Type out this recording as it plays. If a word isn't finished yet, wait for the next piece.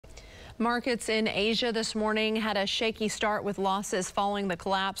Markets in Asia this morning had a shaky start with losses following the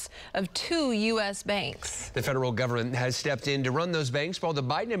collapse of 2 U.S. banks. The federal government has stepped in to run those banks while the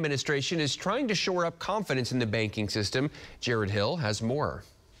Biden administration is trying to shore up confidence in the banking system. Jared Hill has more.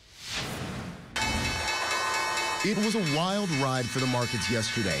 It was a wild ride for the markets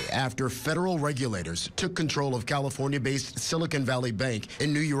yesterday after federal regulators took control of California-based Silicon Valley Bank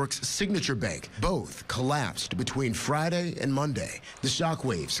and New York's Signature Bank. Both collapsed between Friday and Monday. The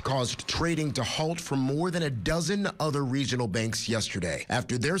shockwaves caused trading to halt for more than a dozen other regional banks yesterday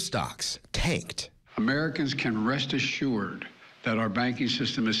after their stocks tanked. Americans can rest assured that our banking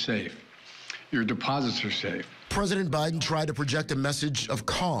system is safe. Your deposits are safe. President Biden tried to project a message of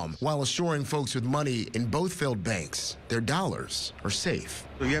calm while assuring folks with money in both failed banks their dollars are safe.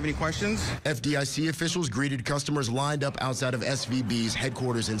 Do you have any questions? FDIC officials greeted customers lined up outside of SVB's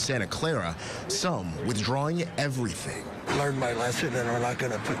headquarters in Santa Clara, some withdrawing everything. Learned my lesson, and we're not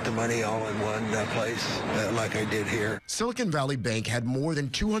going to put the money all in one place like I did here. Silicon Valley Bank had more than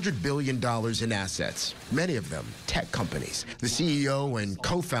 $200 billion in assets, many of them tech companies. The CEO and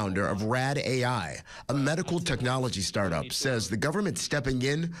co-founder of Rad AI, a medical technology startup, says the government stepping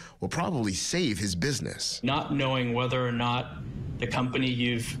in will probably save his business. Not knowing whether or not the company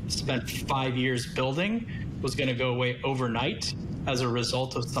you've spent 5 years building was going to go away overnight as a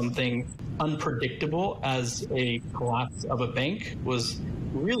result of something unpredictable as a collapse of a bank was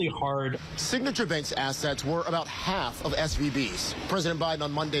really hard. Signature Bank's assets were about half of SVB's. President Biden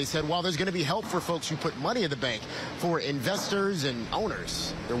on Monday said while there's going to be help for folks who put money in the bank, for investors and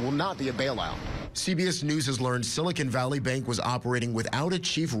owners, there will not be a bailout. CBS News has learned Silicon Valley Bank was operating without a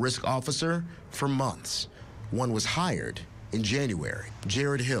chief risk officer for months. One was hired in January.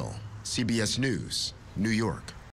 Jared Hill, CBS News, New York.